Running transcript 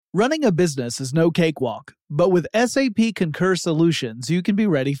Running a business is no cakewalk, but with SAP Concur Solutions, you can be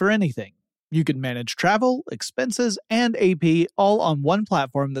ready for anything. You can manage travel, expenses, and AP all on one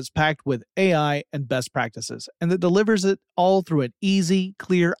platform that's packed with AI and best practices, and that delivers it all through an easy,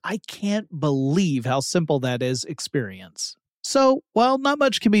 clear, I can't believe how simple that is experience. So, while not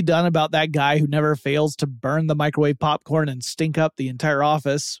much can be done about that guy who never fails to burn the microwave popcorn and stink up the entire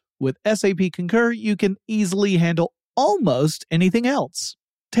office, with SAP Concur, you can easily handle almost anything else.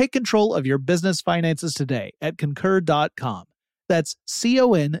 Take control of your business finances today at Concur.com. That's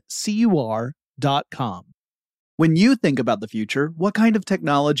CONCUR.com. When you think about the future, what kind of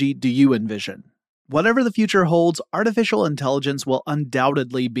technology do you envision? Whatever the future holds, artificial intelligence will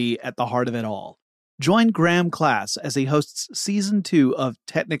undoubtedly be at the heart of it all. Join Graham Class as he hosts Season 2 of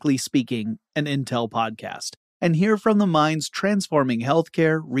Technically Speaking, an Intel podcast, and hear from the minds transforming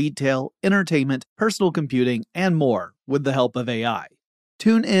healthcare, retail, entertainment, personal computing, and more with the help of AI.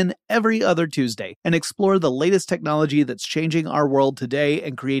 Tune in every other Tuesday and explore the latest technology that's changing our world today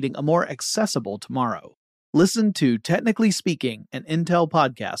and creating a more accessible tomorrow. Listen to Technically Speaking, an Intel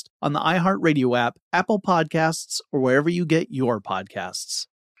podcast on the iHeartRadio app, Apple Podcasts, or wherever you get your podcasts.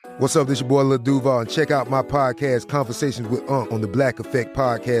 What's up, this your boy Lil Duval, and check out my podcast, Conversations with Unc, on the Black Effect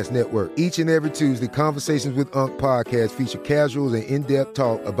Podcast Network. Each and every Tuesday, Conversations with Unc podcast feature casual and in-depth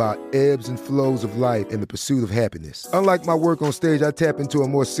talk about ebbs and flows of life and the pursuit of happiness. Unlike my work on stage, I tap into a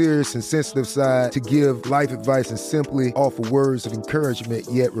more serious and sensitive side to give life advice and simply offer words of encouragement,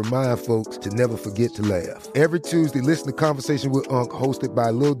 yet remind folks to never forget to laugh. Every Tuesday, listen to Conversations with Unc, hosted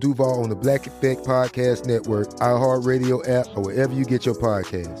by Lil Duval on the Black Effect Podcast Network, iHeartRadio app, or wherever you get your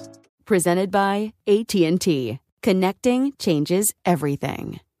podcasts. Presented by AT&T. Connecting changes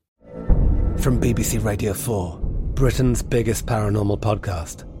everything. From BBC Radio 4, Britain's biggest paranormal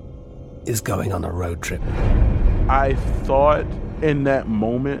podcast is going on a road trip. I thought in that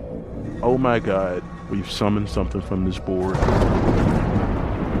moment, oh my God, we've summoned something from this board.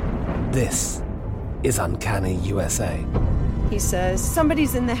 This is Uncanny USA. He says,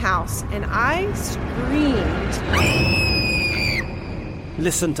 somebody's in the house, and I screamed.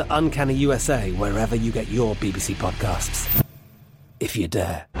 Listen to Uncanny USA wherever you get your BBC podcasts, if you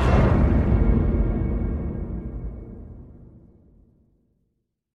dare.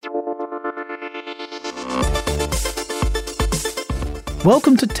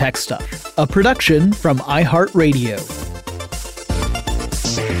 Welcome to Tech Stuff, a production from iHeartRadio.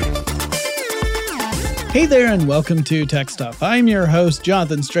 Hey there, and welcome to Tech Stuff. I'm your host,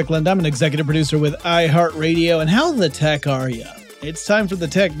 Jonathan Strickland. I'm an executive producer with iHeartRadio, and how the tech are you? It's time for the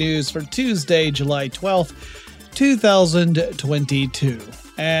tech news for Tuesday, July 12th, 2022.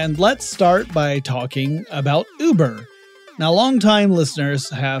 And let's start by talking about Uber. Now, longtime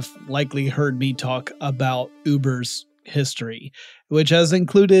listeners have likely heard me talk about Uber's history, which has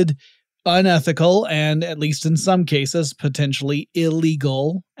included unethical and, at least in some cases, potentially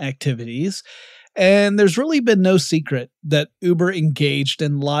illegal activities. And there's really been no secret that Uber engaged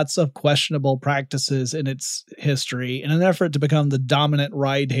in lots of questionable practices in its history in an effort to become the dominant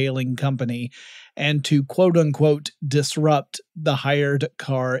ride-hailing company and to quote-unquote disrupt the hired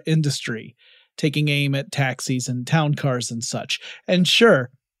car industry, taking aim at taxis and town cars and such. And sure,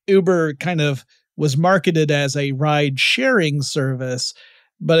 Uber kind of was marketed as a ride-sharing service,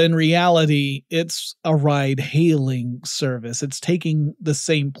 but in reality, it's a ride-hailing service. It's taking the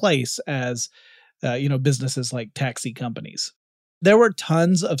same place as businesses like taxi companies. There were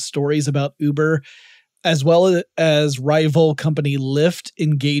tons of stories about Uber, as well as rival company Lyft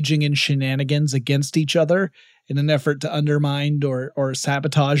engaging in shenanigans against each other in an effort to undermine or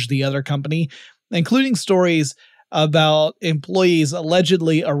sabotage the other company, including stories about employees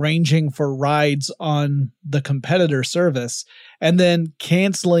allegedly arranging for rides on the competitor service and then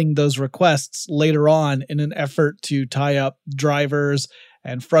canceling those requests later on in an effort to tie up drivers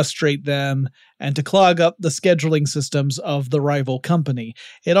and frustrate them, and to clog up the scheduling systems of the rival company.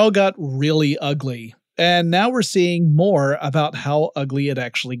 It all got really ugly. And now we're seeing more about how ugly it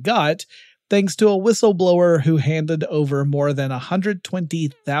actually got, thanks to a whistleblower who handed over more than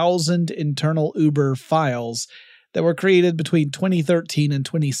 120,000 internal Uber files that were created between 2013 and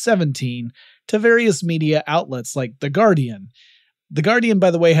 2017 to various media outlets like The Guardian. The Guardian,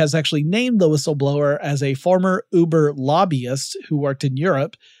 by the way, has actually named the whistleblower as a former Uber lobbyist who worked in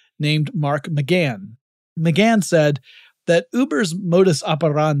Europe named Mark McGann. McGann said that Uber's modus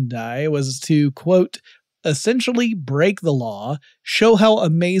operandi was to, quote, essentially break the law, show how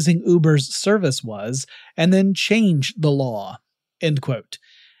amazing Uber's service was, and then change the law, end quote.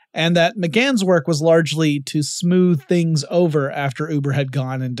 And that McGann's work was largely to smooth things over after Uber had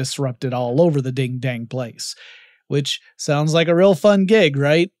gone and disrupted all over the ding-dang place. Which sounds like a real fun gig,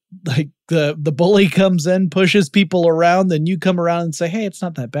 right? like the bully comes in, pushes people around, then you come around and say, hey, it's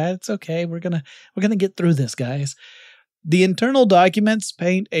not that bad. It's okay. We're gonna get through this, guys. The internal documents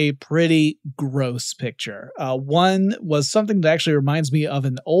paint a pretty gross picture. One was something that actually reminds me of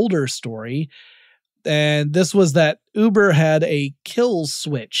an older story. And this was that Uber had a kill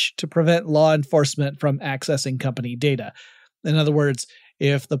switch to prevent law enforcement from accessing company data. In other words,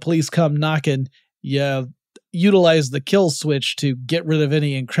 if the police come knocking, you utilize the kill switch to get rid of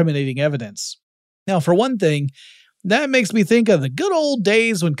any incriminating evidence. Now, for one thing, that makes me think of the good old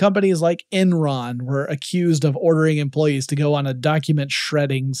days when companies like Enron were accused of ordering employees to go on a document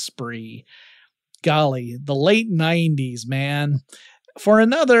shredding spree. Golly, the late 90s, man. For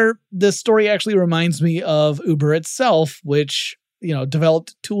another, this story actually reminds me of Uber itself, which,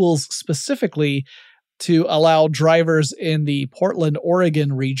 developed tools specifically to allow drivers in the Portland,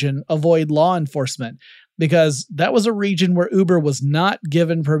 Oregon region avoid law enforcement, because that was a region where Uber was not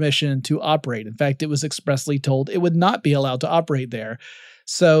given permission to operate. In fact, it was expressly told it would not be allowed to operate there.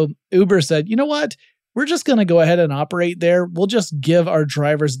 So Uber said, you know what? We're just going to go ahead and operate there. We'll just give our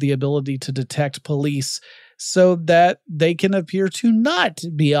drivers the ability to detect police so that they can appear to not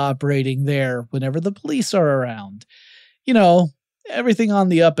be operating there whenever the police are around. Everything on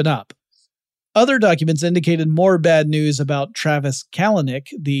the up and up. Other documents indicated more bad news about Travis Kalanick,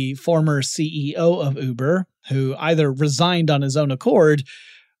 the former CEO of Uber, who either resigned on his own accord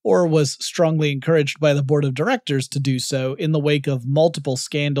or was strongly encouraged by the board of directors to do so in the wake of multiple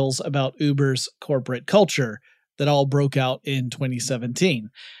scandals about Uber's corporate culture that all broke out in 2017.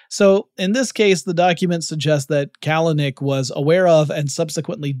 So in this case, the documents suggest that Kalanick was aware of and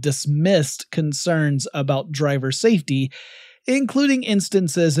subsequently dismissed concerns about driver safety, including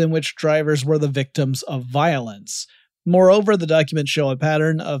instances in which drivers were the victims of violence. Moreover, the documents show a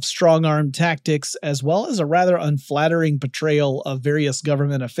pattern of strong-arm tactics as well as a rather unflattering portrayal of various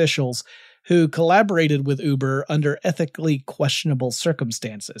government officials who collaborated with Uber under ethically questionable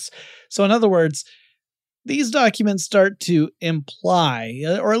circumstances. So in other words, these documents start to imply,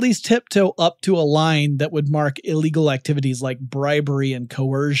 or at least tiptoe up to a line that would mark illegal activities like bribery and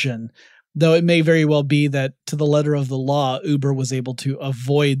coercion, though it may very well be that to the letter of the law, Uber was able to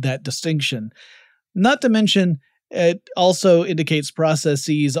avoid that distinction. Not to mention, it also indicates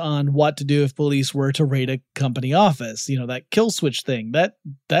processes on what to do if police were to raid a company office. That kill switch thing, that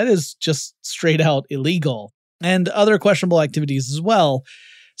is just straight out illegal. And other questionable activities as well,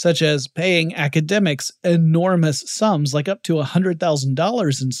 such as paying academics enormous sums, like up to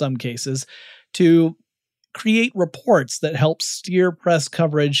 $100,000 in some cases, to create reports that help steer press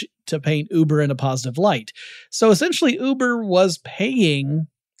coverage to paint Uber in a positive light. So essentially, Uber was paying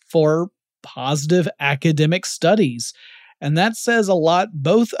for positive academic studies. And that says a lot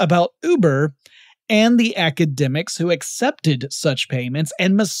both about Uber and the academics who accepted such payments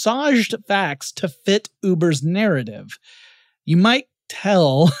and massaged facts to fit Uber's narrative. You might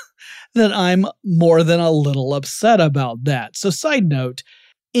tell that I'm more than a little upset about that. So side note,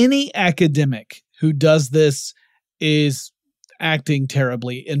 any academic who does this is acting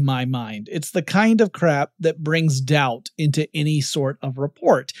terribly in my mind. It's the kind of crap that brings doubt into any sort of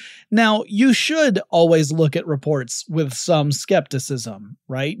report. Now, you should always look at reports with some skepticism,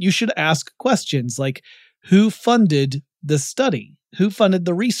 right? You should ask questions like, who funded the study? Who funded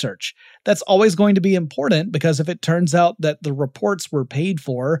the research? That's always going to be important, because if it turns out that the reports were paid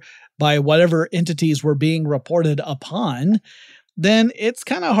for by whatever entities were being reported upon, then it's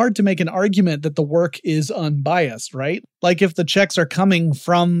kind of hard to make an argument that the work is unbiased, right? Like if the checks are coming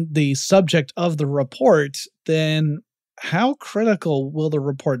from the subject of the report, then how critical will the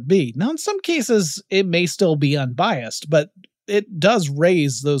report be? Now, in some cases, it may still be unbiased, but it does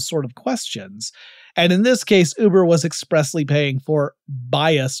raise those sort of questions. And in this case, Uber was expressly paying for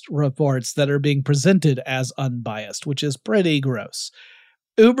biased reports that are being presented as unbiased, which is pretty gross.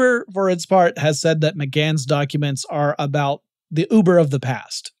 Uber, for its part, has said that McGann's documents are about the Uber of the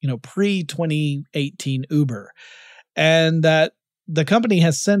past, pre-2018 Uber, and that the company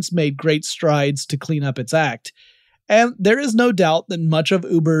has since made great strides to clean up its act. And there is no doubt that much of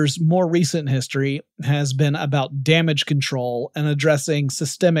Uber's more recent history has been about damage control and addressing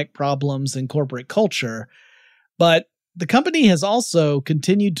systemic problems in corporate culture. But the company has also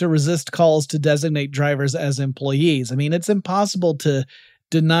continued to resist calls to designate drivers as employees. I mean, it's impossible to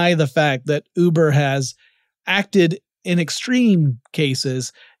deny the fact that Uber has acted in extreme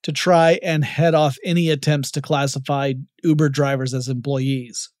cases to try and head off any attempts to classify Uber drivers as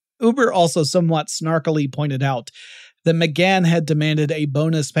employees. Uber also somewhat snarkily pointed out that McGann had demanded a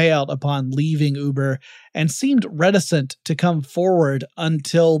bonus payout upon leaving Uber and seemed reticent to come forward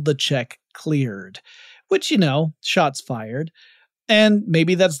until the check cleared. Which, shots fired. And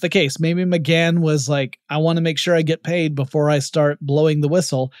maybe that's the case. Maybe McGann was like, I want to make sure I get paid before I start blowing the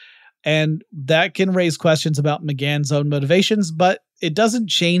whistle. And that can raise questions about McGann's own motivations, but it doesn't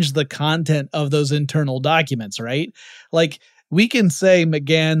change the content of those internal documents, right? Like, we can say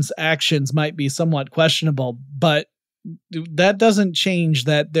McGann's actions might be somewhat questionable, but that doesn't change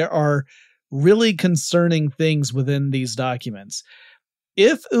that there are really concerning things within these documents.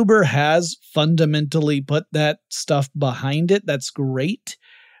 If Uber has fundamentally put that stuff behind it, that's great.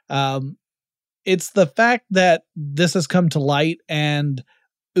 It's the fact that this has come to light and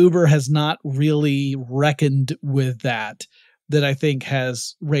Uber has not really reckoned with that I think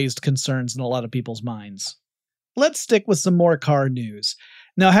has raised concerns in a lot of people's minds. Let's stick with some more car news.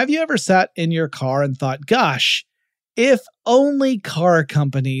 Now, have you ever sat in your car and thought, gosh, if only car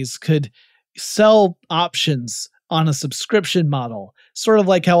companies could sell options on a subscription model, sort of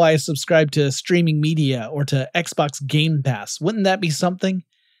like how I subscribe to streaming media or to Xbox Game Pass. Wouldn't that be something?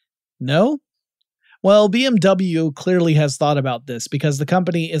 No? Well, BMW clearly has thought about this because the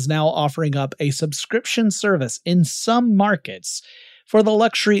company is now offering up a subscription service in some markets for the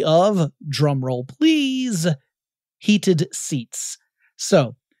luxury of, drumroll please, heated seats.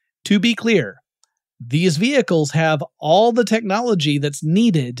 So, to be clear, these vehicles have all the technology that's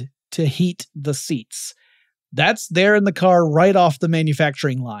needed to heat the seats. That's there in the car right off the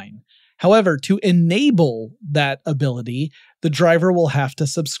manufacturing line. However, to enable that ability, the driver will have to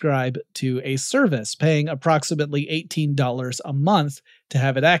subscribe to a service, paying approximately $18 a month to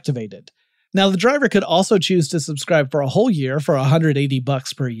have it activated. Now, the driver could also choose to subscribe for a whole year for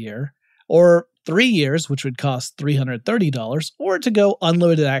 $180 per year, or 3 years, which would cost $330, or to go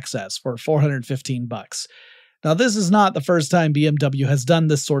unlimited access for $415. Now, this is not the first time BMW has done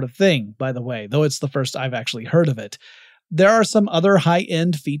this sort of thing, by the way, though it's the first I've actually heard of it. There are some other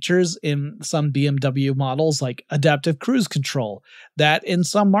high-end features in some BMW models, like adaptive cruise control, that in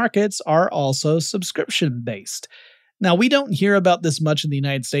some markets are also subscription-based. Now, we don't hear about this much in the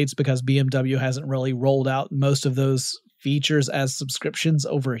United States because BMW hasn't really rolled out most of those features as subscriptions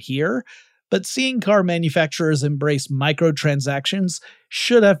over here, but seeing car manufacturers embrace microtransactions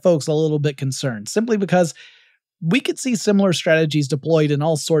should have folks a little bit concerned, simply because we could see similar strategies deployed in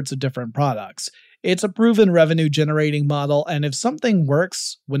all sorts of different products. It's a proven revenue-generating model, and if something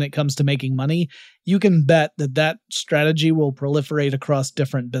works when it comes to making money, you can bet that that strategy will proliferate across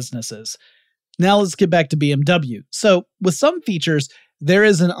different businesses. Now let's get back to BMW. So, with some features, there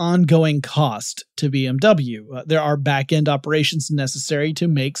is an ongoing cost to BMW. There are back-end operations necessary to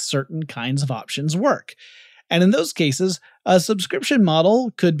make certain kinds of options work. And in those cases, a subscription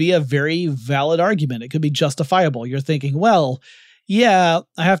model could be a very valid argument. It could be justifiable. You're thinking, well, yeah,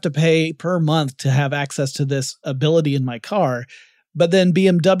 I have to pay per month to have access to this ability in my car, but then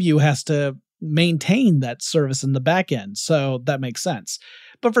BMW has to maintain that service in the back end, so that makes sense.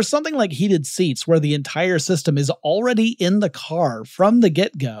 But for something like heated seats, where the entire system is already in the car from the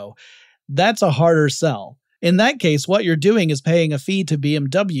get-go, that's a harder sell. In that case, what you're doing is paying a fee to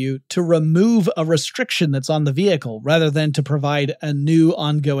BMW to remove a restriction that's on the vehicle, rather than to provide a new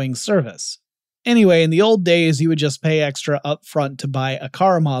ongoing service. Anyway, in the old days, you would just pay extra upfront to buy a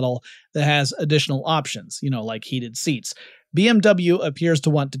car model that has additional options, like heated seats. BMW appears to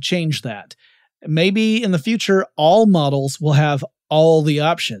want to change that. Maybe in the future, all models will have all the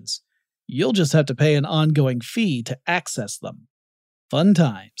options. You'll just have to pay an ongoing fee to access them. Fun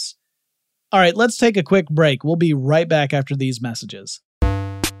times. All right, let's take a quick break. We'll be right back after these messages.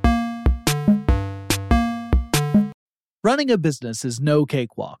 Running a business is no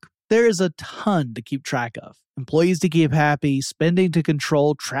cakewalk. There is a ton to keep track of. Employees to keep happy, spending to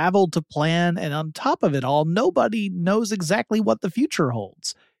control, travel to plan, and on top of it all, nobody knows exactly what the future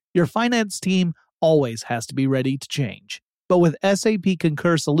holds. Your finance team always has to be ready to change. But with SAP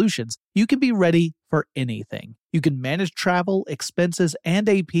Concur Solutions, you can be ready for anything. You can manage travel, expenses, and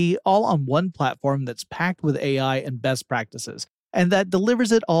AP all on one platform that's packed with AI and best practices, and that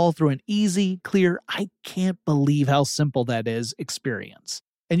delivers it all through an easy, clear, I can't believe how simple that is experience.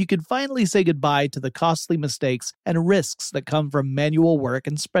 And you can finally say goodbye to the costly mistakes and risks that come from manual work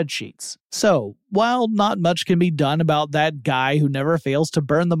and spreadsheets. So, while not much can be done about that guy who never fails to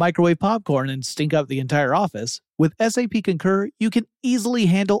burn the microwave popcorn and stink up the entire office, with SAP Concur, you can easily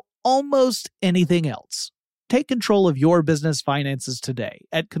handle almost anything else. Take control of your business finances today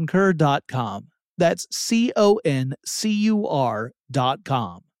at Concur.com. That's CONCUR.com.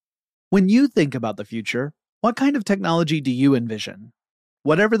 When you think about the future, what kind of technology do you envision?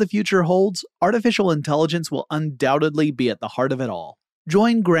 Whatever the future holds, artificial intelligence will undoubtedly be at the heart of it all.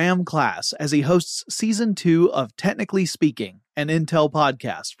 Join Graham Class as he hosts Season 2 of Technically Speaking, an Intel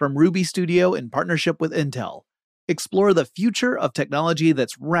podcast from Ruby Studio in partnership with Intel. explore the future of technology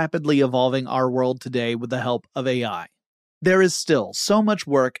that's rapidly evolving our world today with the help of AI. There is still so much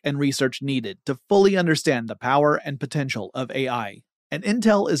work and research needed to fully understand the power and potential of AI, and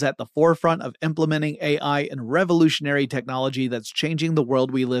Intel is at the forefront of implementing AI in revolutionary technology that's changing the world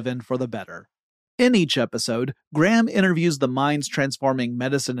we live in for the better. In each episode, Graham interviews the minds transforming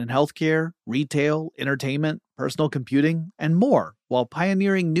medicine and healthcare, retail, entertainment, personal computing, and more, while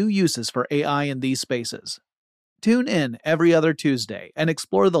pioneering new uses for AI in these spaces. Tune in every other Tuesday and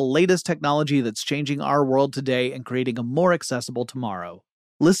explore the latest technology that's changing our world today and creating a more accessible tomorrow.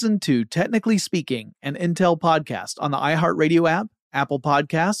 Listen to Technically Speaking, an Intel podcast on the iHeartRadio app, Apple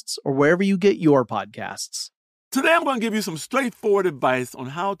Podcasts, or wherever you get your podcasts. Today I'm going to give you some straightforward advice on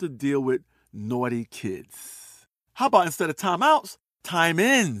how to deal with naughty kids. How about instead of timeouts,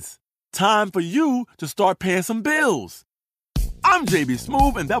 time-ins? Time for you to start paying some bills. I'm JB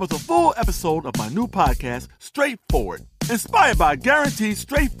Smoove, and that was a full episode of my new podcast, Straightforward, inspired by guaranteed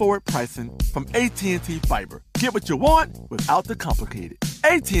straightforward pricing from AT&T Fiber. Get what you want without the complicated.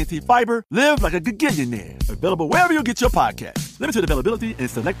 AT&T Fiber, live like a gigillionaire. Available wherever you get your podcast. Limited availability in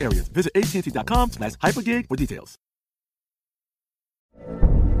select areas. Visit AT&T.com/hypergig for details.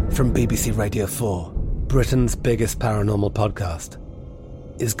 From BBC Radio 4, Britain's biggest paranormal podcast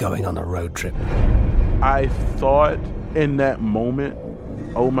is going on a road trip. I thought in that moment,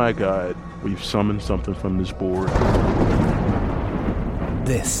 oh my God, we've summoned something from this board.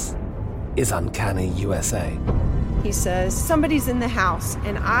 This is Uncanny USA. He says, somebody's in the house,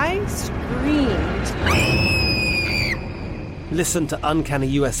 and I screamed. Listen to Uncanny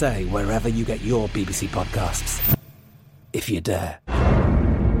USA wherever you get your BBC podcasts, if you dare.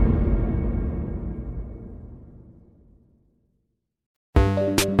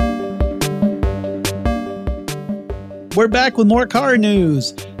 We're back with more car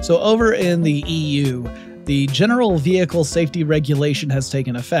news. So over in the EU, the General Vehicle Safety Regulation has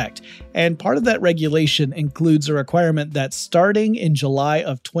taken effect. And part of that regulation includes a requirement that starting in July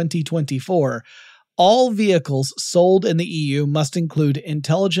of 2024, all vehicles sold in the EU must include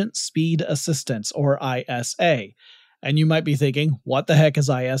Intelligent Speed Assistance, or ISA. And you might be thinking, what the heck is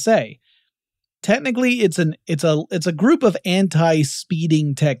ISA? Technically, it's a group of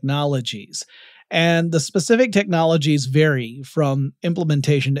anti-speeding technologies. And the specific technologies vary from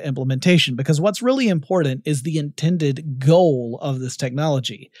implementation to implementation, because what's really important is the intended goal of this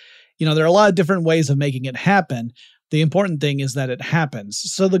technology. You know, there are a lot of different ways of making it happen. The important thing is that it happens.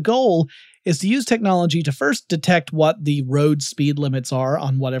 So the goal is to use technology to first detect what the road speed limits are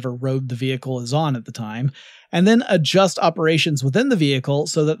on whatever road the vehicle is on at the time, and then adjust operations within the vehicle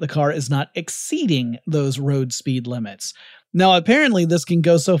so that the car is not exceeding those road speed limits. Now, apparently, this can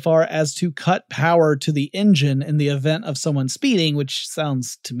go so far as to cut power to the engine in the event of someone speeding, which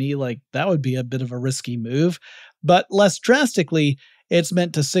sounds to me like that would be a bit of a risky move. But less drastically, it's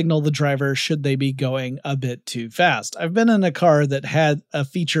meant to signal the driver should they be going a bit too fast. I've been in a car that had a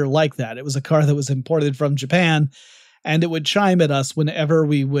feature like that. It was a car that was imported from Japan, and it would chime at us whenever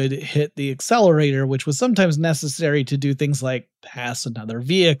we would hit the accelerator, which was sometimes necessary to do things like pass another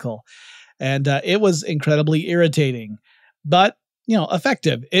vehicle. And it was incredibly irritating. But,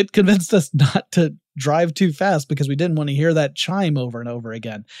 effective. It convinced us not to drive too fast because we didn't want to hear that chime over and over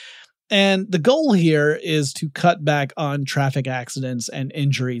again. And the goal here is to cut back on traffic accidents and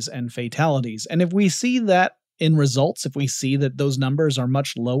injuries and fatalities. And if we see that in results, if we see that those numbers are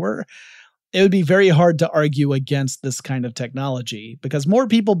much lower, it would be very hard to argue against this kind of technology, because more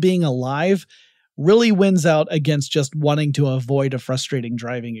people being alive really wins out against just wanting to avoid a frustrating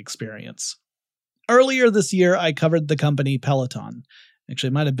driving experience. Earlier this year, I covered the company Peloton. Actually,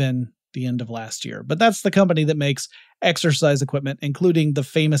 it might have been the end of last year, but that's the company that makes exercise equipment, including the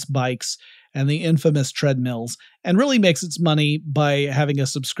famous bikes and the infamous treadmills, and really makes its money by having a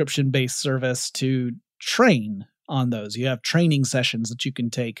subscription-based service to train on those. You have training sessions that you can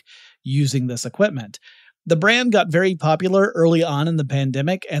take using this equipment. The brand got very popular early on in the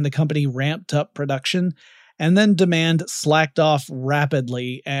pandemic, and the company ramped up production. And then demand slacked off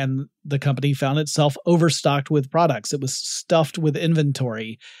rapidly, and the company found itself overstocked with products. It was stuffed with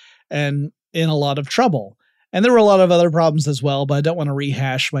inventory and in a lot of trouble. And there were a lot of other problems as well, but I don't want to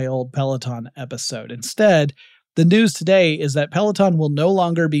rehash my old Peloton episode. Instead, the news today is that Peloton will no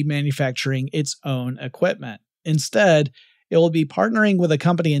longer be manufacturing its own equipment. Instead, it will be partnering with a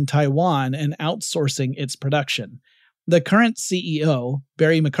company in Taiwan and outsourcing its production. The current CEO,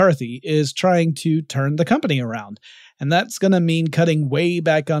 Barry McCarthy, is trying to turn the company around, and that's going to mean cutting way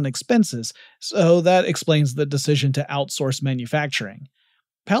back on expenses, so that explains the decision to outsource manufacturing.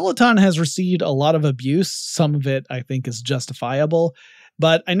 Peloton has received a lot of abuse. Some of it, I think, is justifiable,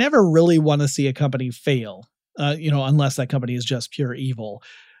 but I never really want to see a company fail. unless that company is just pure evil.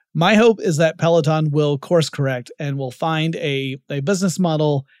 My hope is that Peloton will course correct and will find a business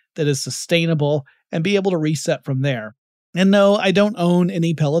model that is sustainable and be able to reset from there. And no, I don't own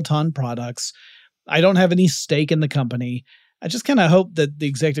any Peloton products. I don't have any stake in the company. I just kind of hope that the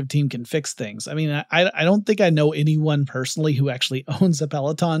executive team can fix things. I mean, I don't think I know anyone personally who actually owns a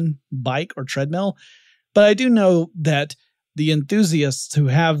Peloton bike or treadmill, but I do know that the enthusiasts who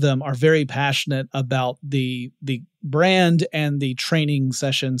have them are very passionate about the brand and the training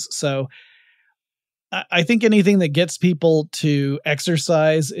sessions. So I think anything that gets people to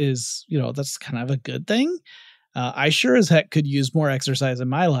exercise is, that's kind of a good thing. I sure as heck could use more exercise in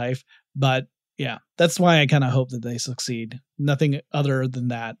my life, but yeah, that's why I kind of hope that they succeed. Nothing other than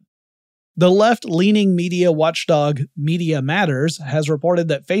that. The left-leaning media watchdog Media Matters has reported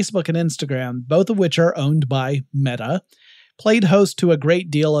that Facebook and Instagram, both of which are owned by Meta, played host to a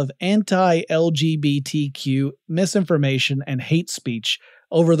great deal of anti-LGBTQ misinformation and hate speech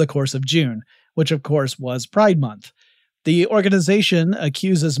over the course of June, which of course was Pride Month. The organization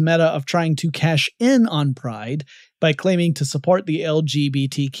accuses Meta of trying to cash in on Pride by claiming to support the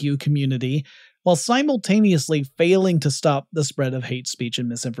LGBTQ community while simultaneously failing to stop the spread of hate speech and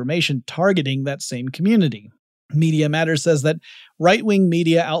misinformation targeting that same community. Media Matters says that right-wing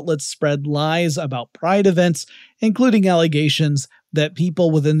media outlets spread lies about Pride events, including allegations that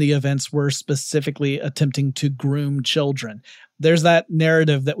people within the events were specifically attempting to groom children. There's that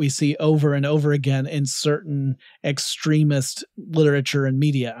narrative that we see over and over again in certain extremist literature and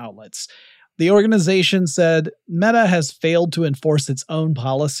media outlets. The organization said Meta has failed to enforce its own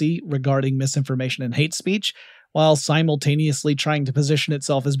policy regarding misinformation and hate speech, while simultaneously trying to position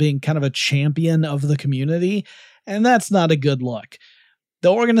itself as being kind of a champion of the community, and that's not a good look. The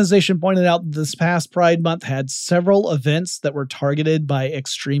organization pointed out that this past Pride Month had several events that were targeted by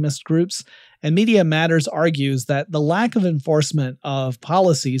extremist groups, and Media Matters argues that the lack of enforcement of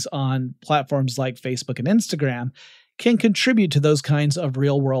policies on platforms like Facebook and Instagram can contribute to those kinds of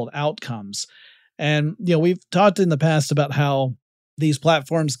real-world outcomes. And, we've talked in the past about how these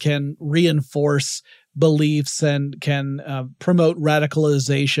platforms can reinforce beliefs and can promote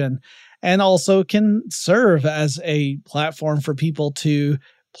radicalization, and also can serve as a platform for people to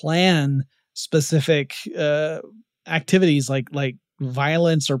plan specific activities like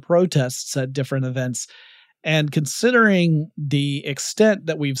violence or protests at different events. And considering the extent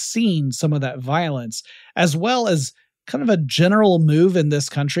that we've seen some of that violence, as well as kind of a general move in this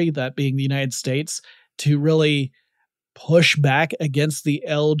country, that being the United States, to really push back against the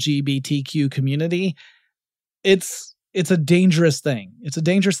LGBTQ community, it's a dangerous thing. It's a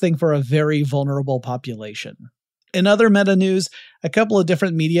dangerous thing for a very vulnerable population. In other Meta news, a couple of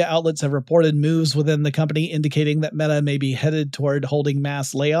different media outlets have reported moves within the company indicating that Meta may be headed toward holding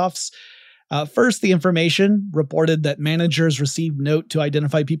mass layoffs. First, The Information reported that managers received note to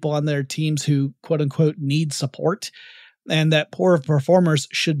identify people on their teams who, quote-unquote, need support, and that poor performers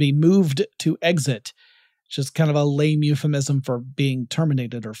should be moved to exit. Just kind of a lame euphemism for being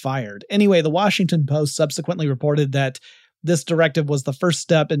terminated or fired. Anyway, the Washington Post subsequently reported that this directive was the first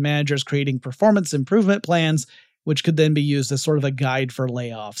step in managers creating performance improvement plans, which could then be used as sort of a guide for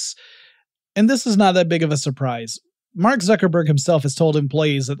layoffs. And this is not that big of a surprise. Mark Zuckerberg himself has told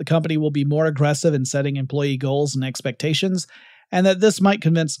employees that the company will be more aggressive in setting employee goals and expectations, and that this might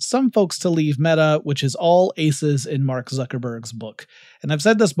convince some folks to leave Meta, which is all aces in Mark Zuckerberg's book. And I've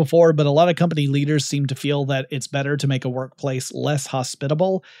said this before, but a lot of company leaders seem to feel that it's better to make a workplace less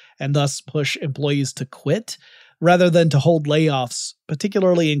hospitable and thus push employees to quit, rather than to hold layoffs,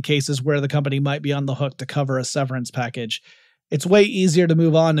 particularly in cases where the company might be on the hook to cover a severance package. It's way easier to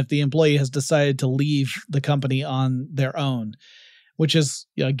move on if the employee has decided to leave the company on their own, which is,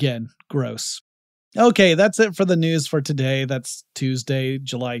 again, gross. Okay, that's it for the news for today. That's Tuesday,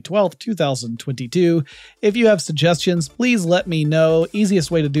 July 12th, 2022. If you have suggestions, please let me know.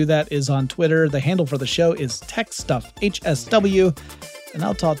 Easiest way to do that is on Twitter. The handle for the show is TechStuffHSW, and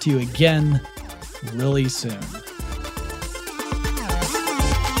I'll talk to you again really soon.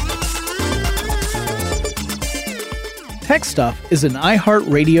 Tech Stuff is an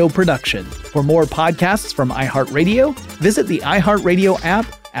iHeartRadio production. For more podcasts from iHeartRadio, visit the iHeartRadio app,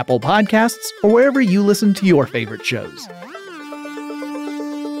 Apple Podcasts, or wherever you listen to your favorite shows.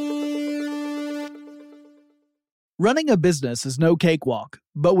 Running a business is no cakewalk,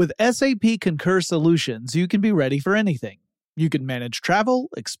 but with SAP Concur Solutions, you can be ready for anything. You can manage travel,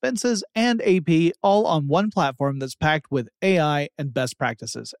 expenses, and AP all on one platform that's packed with AI and best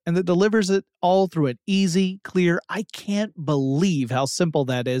practices, and that delivers it all through an easy, clear, I can't believe how simple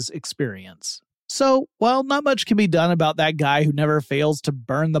that is experience. So, while not much can be done about that guy who never fails to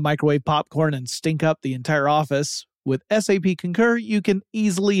burn the microwave popcorn and stink up the entire office, with SAP Concur, you can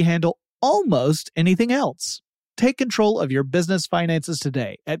easily handle almost anything else. Take control of your business finances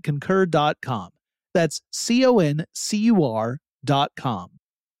today at Concur.com. That's CONCUR.com.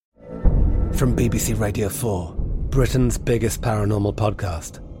 From BBC Radio 4, Britain's biggest paranormal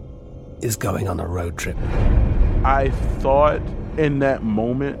podcast is going on a road trip. I thought in that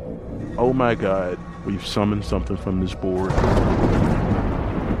moment, oh my God, we've summoned something from this board.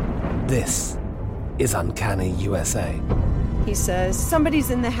 This is Uncanny USA. He says, somebody's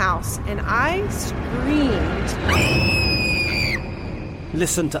in the house, and I screamed.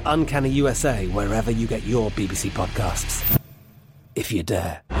 Listen to Uncanny USA wherever you get your BBC podcasts, if you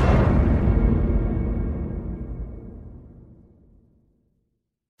dare.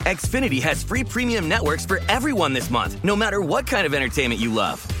 Xfinity has free premium networks for everyone this month, no matter what kind of entertainment you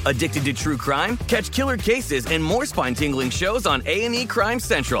love. Addicted to true crime? Catch killer cases and more spine-tingling shows on A&E Crime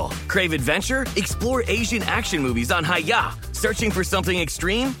Central. Crave adventure? Explore Asian action movies on Hi-YAH. Searching for something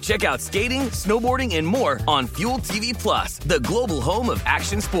extreme? Check out skating, snowboarding, and more on Fuel TV Plus, the global home of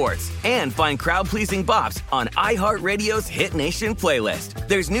action sports. And find crowd-pleasing bops on iHeartRadio's Hit Nation playlist.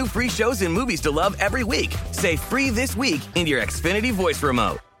 There's new free shows and movies to love every week. Say free this week in your Xfinity voice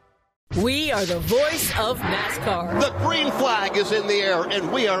remote. We are the voice of NASCAR. The green flag is in the air, and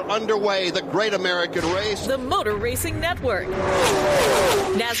we are underway. The Great American Race. The Motor Racing Network.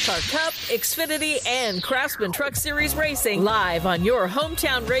 NASCAR Cup, Xfinity, and Craftsman Truck Series Racing live on your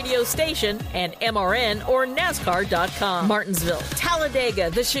hometown radio station and MRN or NASCAR.com. Martinsville, Talladega,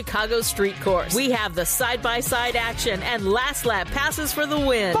 the Chicago Street Course. We have the side-by-side action and last lap passes for the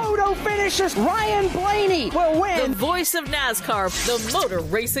win. Photo finishes. Ryan Blaney will win. The voice of NASCAR, the Motor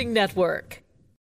Racing Network.